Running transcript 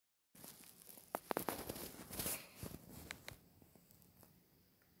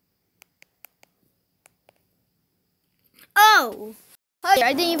Oh! Hey,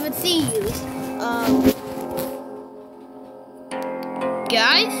 I didn't even see you.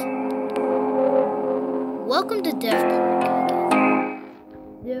 Guys? Welcome to Death Park.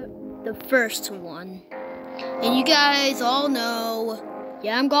 The first one. And you guys all know,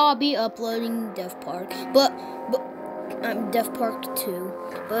 yeah, I'm gonna be uploading Death Park. But Death Park 2.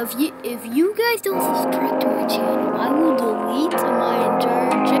 But if you guys don't subscribe to my channel, I will delete my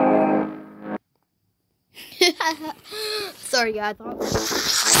entire channel. Sorry guys.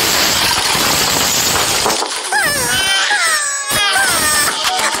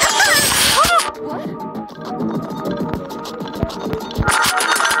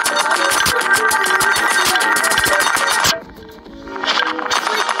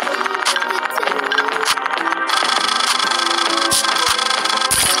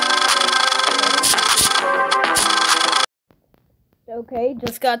 Okay,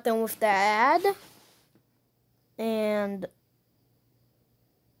 just got done with the ad. And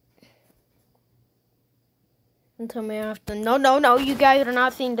tell me after. No, you guys are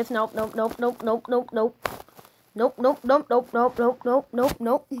not seeing this. Nope.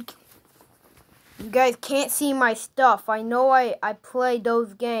 You guys can't see my stuff. I know I play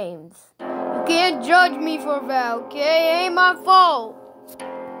those games. You can't judge me for that, okay? It ain't my fault.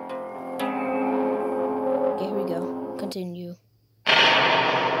 Okay, here we go. Continue.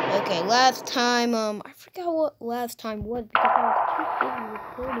 Okay, last time, I forgot what last time was because I was too busy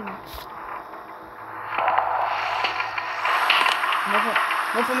recording.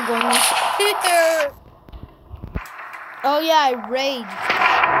 Nope, I'm going here. Oh yeah, I raged.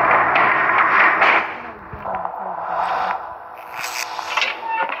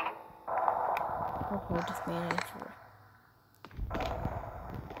 Okay, just manage.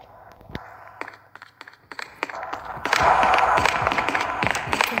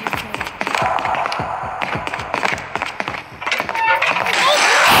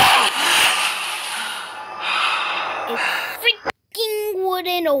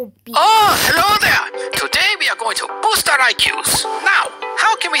 Oh, hello there! Today we are going to boost our IQs. Now,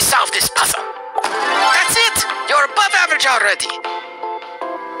 how can we solve this puzzle? That's it! You're above average already.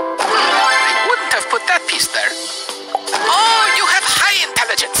 I wouldn't have put that piece there. Oh, you have high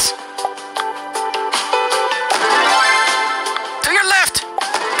intelligence. To your left.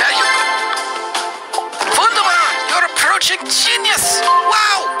 There you go. Wunderbar! You're approaching genius!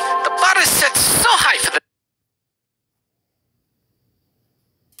 Wow! The bar is set so high for the...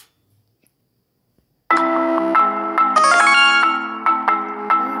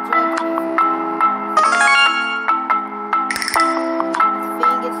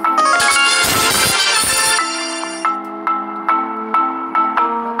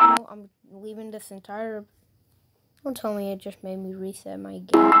 This entire... Don't tell me it just made me reset my game.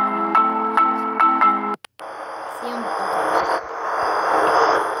 See, I'm...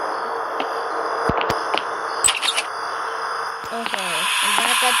 Okay, I'm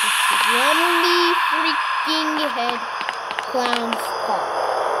back at the Swirly freaking head clown's park.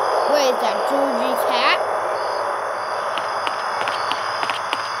 Wait, is that Georgie's hat?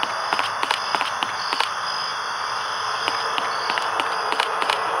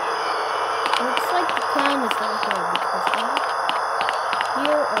 Looks like the clown is not here because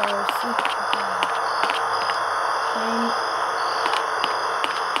here are secret.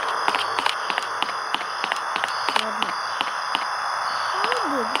 How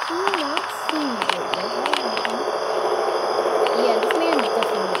did he not see it? Yeah, this man is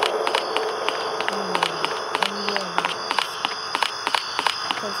definitely.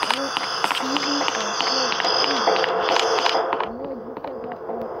 Because I don't see him or hear him.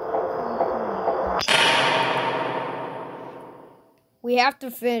 We have to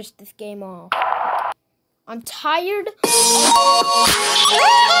finish this game off. I'm tired.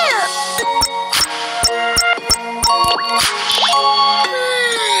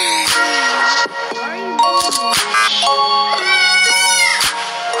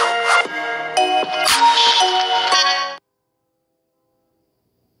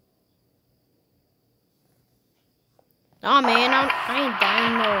 Aw, man, I ain't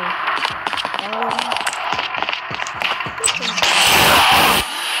dying no.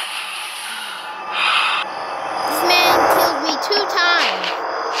 This man killed me 2 times.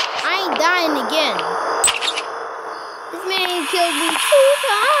 I ain't dying again. This man killed me 2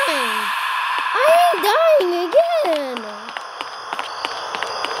 times. I ain't dying again.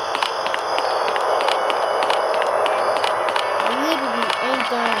 I literally ain't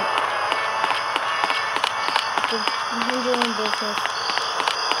dying. Mind your own business.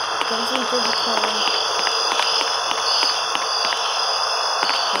 Don't into the car.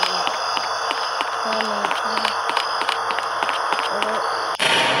 Oh no.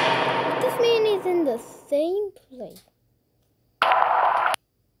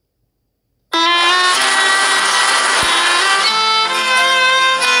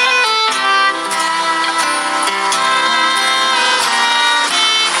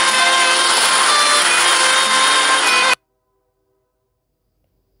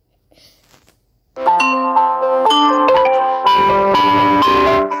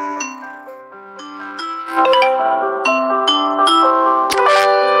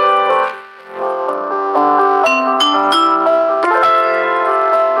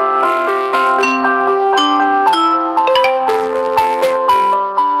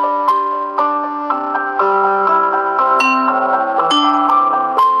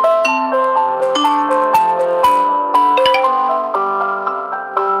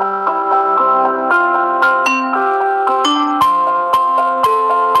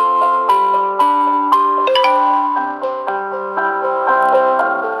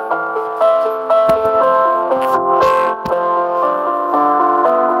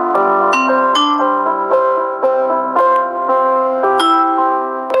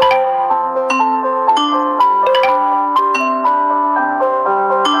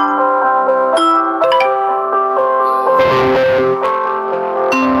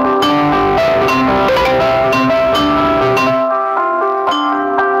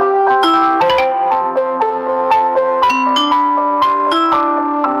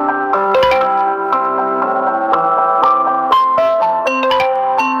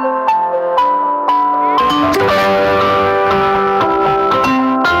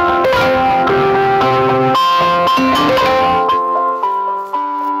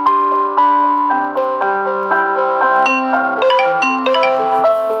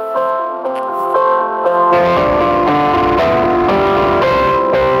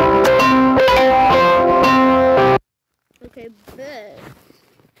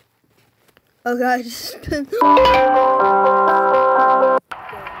 I just spent. Bro,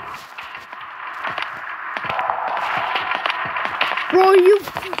 are you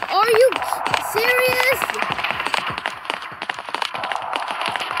serious?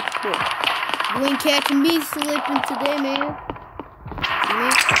 Bro, you ain't catching me slipping today, man. See me?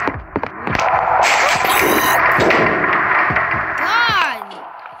 God,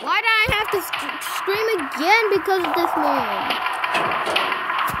 why did I have to scream again because of this man?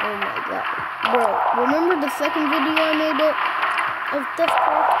 Oh my God, bro! Remember the second video I made of Death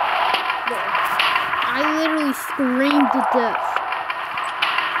Park? Bro, I literally screamed to death.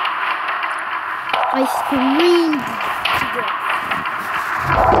 I screamed to death.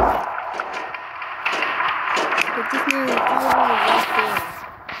 But this man is literally right there.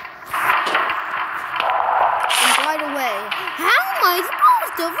 And by the way, how am I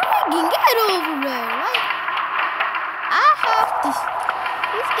supposed to freaking get over there? Like, I have to.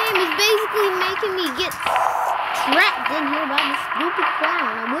 This game is basically making me get trapped in here by this stupid clown.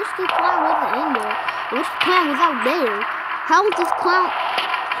 I wish this clown wasn't in there. I wish the clown was out there. How is this clown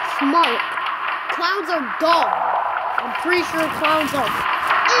smart? Clowns are dumb. I'm pretty sure clowns are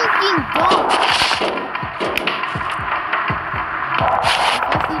freaking dumb.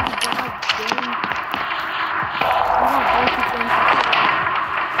 If I see the dog game, I'm gonna break his thing.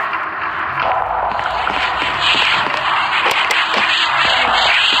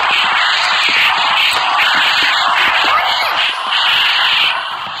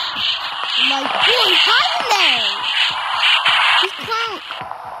 I'm like, boy, hi there! This clown.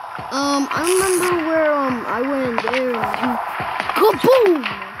 I remember where I went in there and kaboom!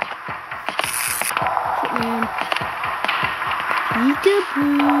 Shit, man.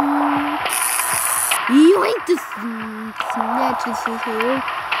 Peekaboo. Yoink the snatches his hair.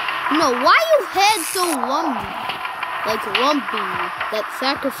 No, why your head so lumpy? Like Lumpy that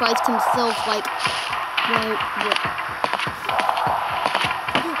sacrificed himself like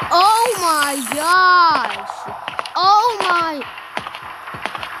oh my gosh! Oh my.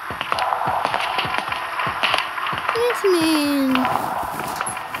 This man.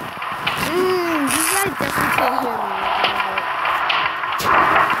 You guys definitely can't hear me.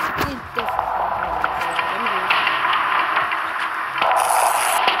 You definitely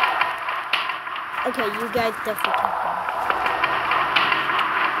okay, you guys definitely can't hear me.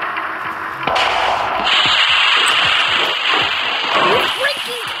 You're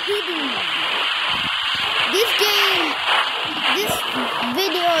freaking kidding me. This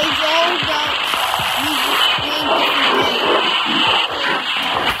video is all about me just playing different games.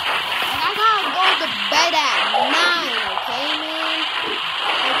 And I gotta go to bed at 9, okay, man?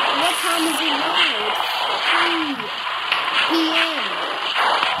 Like, what time is it now? It's 3 p.m.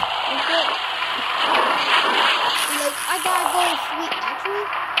 Okay? Like, I gotta go to sleep. Actually,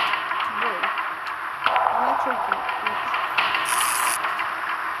 wait. I'm actually gonna.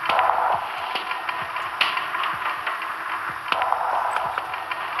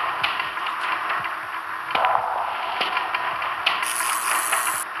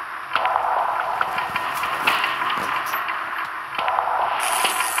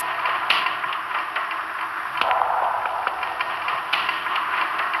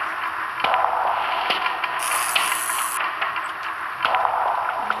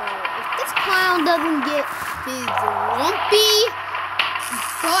 Doesn't get his lumpy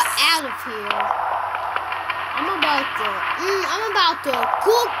butt out of here. I'm about to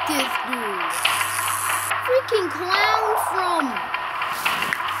cook this dude. Freaking clown from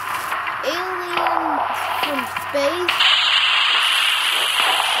aliens from space.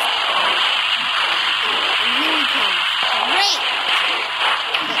 And here he comes. Great.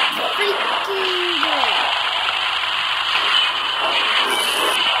 That's freaking great.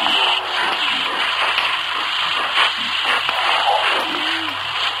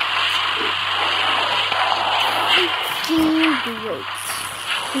 Great.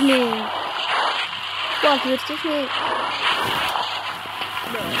 Man. Watch this man.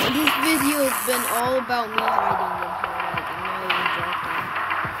 No, this video has been all about me hiding in here. Like, I'm not even joking.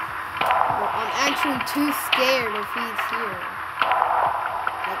 But I'm actually too scared if he's here.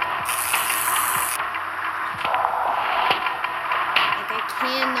 Like I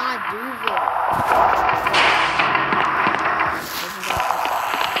cannot do this.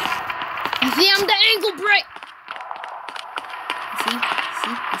 You see, I'm the ankle break.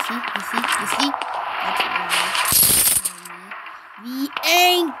 You see? That's why. The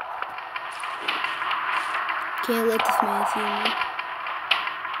ankle. Can't let this man see me.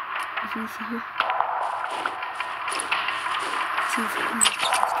 See here.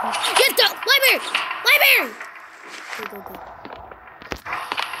 Get the library!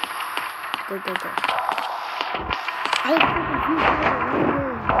 Go. Go, go, go. I was so confused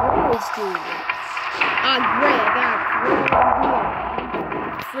what was doing. Ah, great, I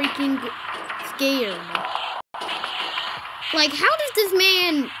got freaking scared. Like, how does this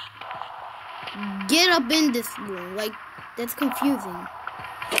man get up in this room? Like, that's confusing.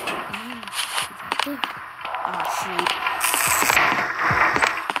 Oh, shoot.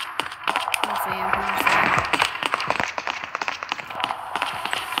 No fam, no fam.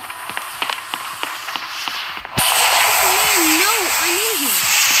 Man, no, I'm in here.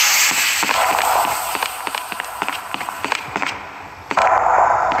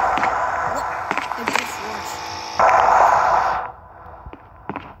 What? I just watched.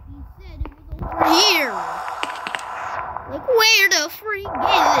 He said it was over here. Like, where the freak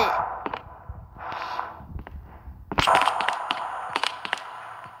is it?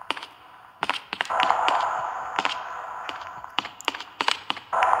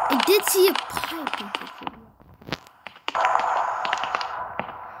 I did see a pipe in the video.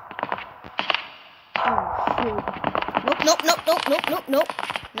 Oh, shoot. Nope, nope, nope, nope, nope, nope,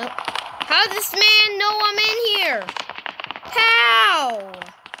 nope. How does this man know I'm in here? How?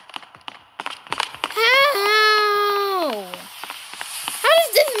 How? How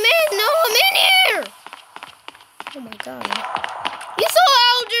does this man know I'm in here? Oh my god. You saw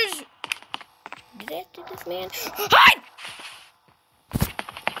Alders. Did that to this man? Hide!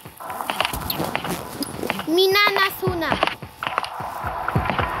 Minana Suna.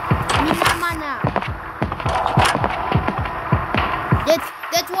 Minamana.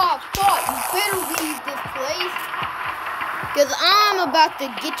 That's why I thought you better leave this place. Cause I'm about to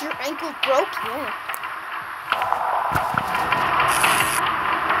get your ankle broken.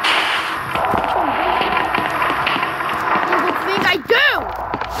 What do you think I do?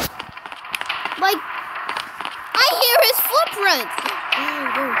 Like, I hear his footprints. Oh,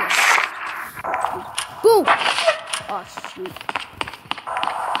 there we go. Boom! Oh, shoot.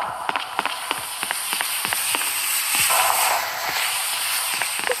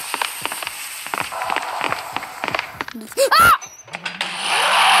 Ah!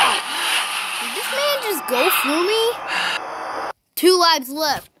 Did this man just go through me? 2 lives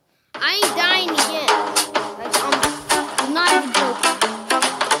left. I ain't dying again. Like, I'm not even joking.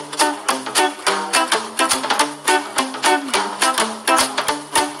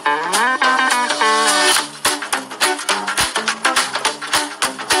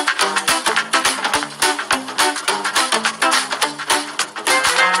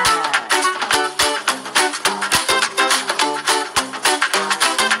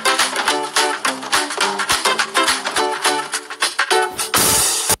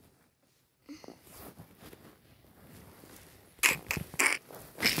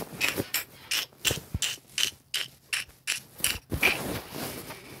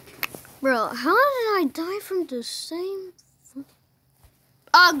 Bro, how did I die from the same...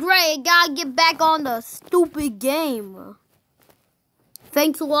 Oh, great. Gotta get back on the stupid game.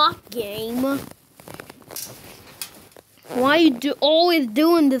 Thanks a lot, game. Why are you always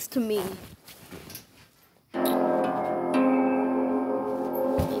doing this to me?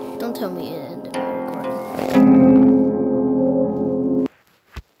 Don't tell me it ended my recording.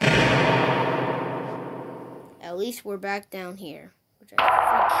 At least we're back down here. Which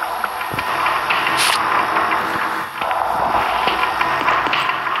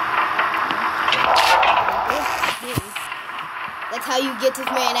That's how you get this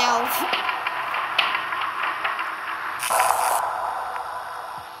man out.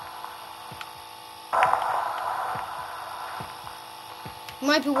 You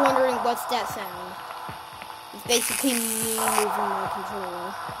might be wondering what's that sound. It's basically me moving my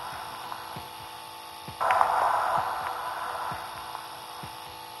controller.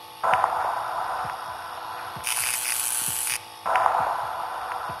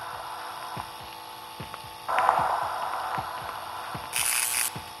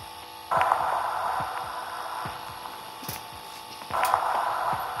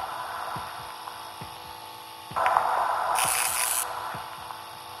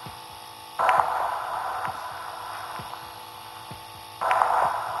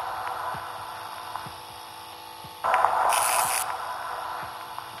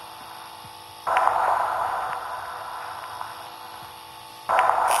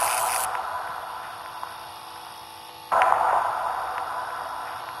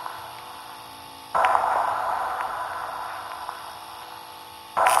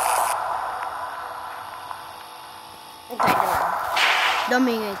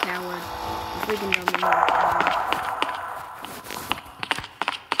 Dumbing a coward. Freaking dumbing a coward.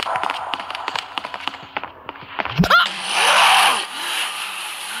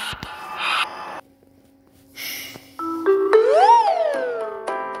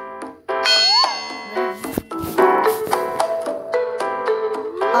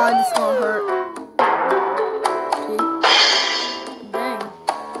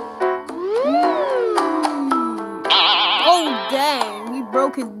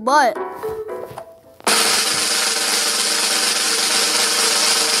 broke his butt.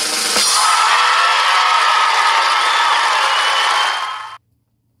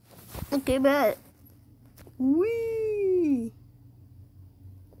 Okay, bet. Whee!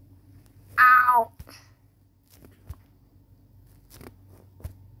 Ow!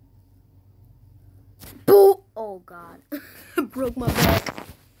 Boo! Oh God, broke my back.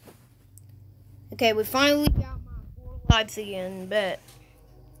 Okay, we finally got my 4 lives again. Bet,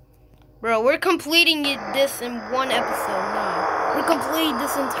 bro. We're completing this in 1 episode now. We completed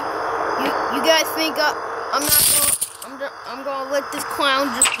this entire. You guys think I'm not gonna? I'm gonna let this clown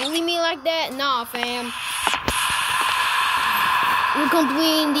just bully me like that? Nah, fam. We're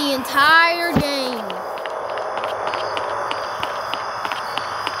completing the entire game.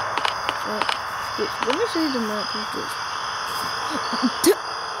 Let me show you the map of this.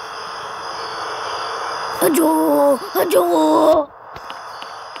 Hajo!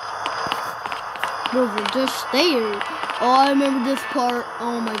 Bro, we're just there. Oh, I remember this part.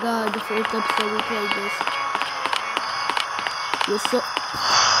 Oh my God, the first episode we played this. What's up?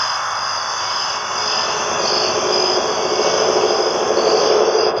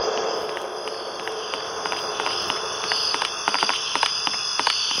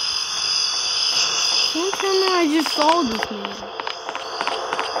 Don't tell me I just saw this man.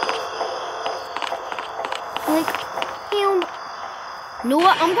 Like, you know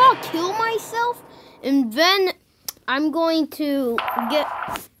what? I'm gonna kill myself, and then I'm going to get,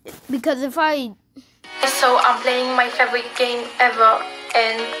 because if I. So I'm playing my favorite game ever,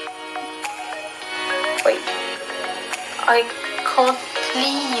 and wait, I can't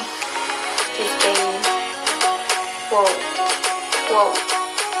leave this game. Whoa, whoa,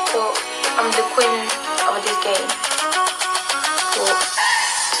 whoa, I'm the queen of this game. Whoa.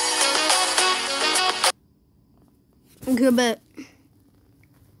 Okay, bet.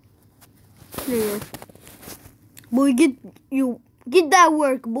 Yeah. Boy, get that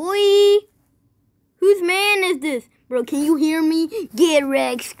work, boy. Whose man is this? Bro, can you hear me? Get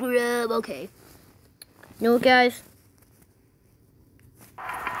wrecked, scrub. Okay. You know what, guys?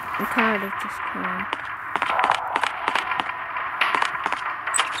 I'm tired of this clown.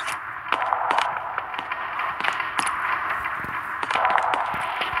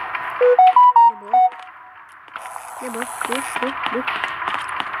 Yeah, boy.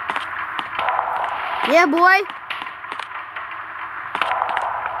 Yeah, boy.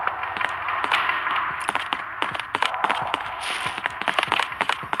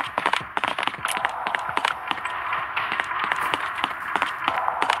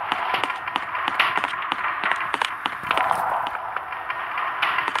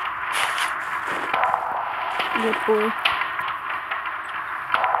 Good boy.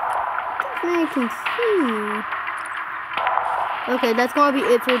 I can see. Okay, that's gonna be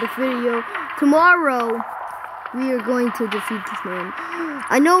it for the video. Tomorrow, we are going to defeat this man.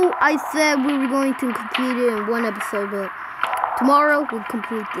 I know I said we were going to complete it in 1 episode, but tomorrow we'll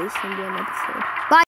complete this in 1 episode.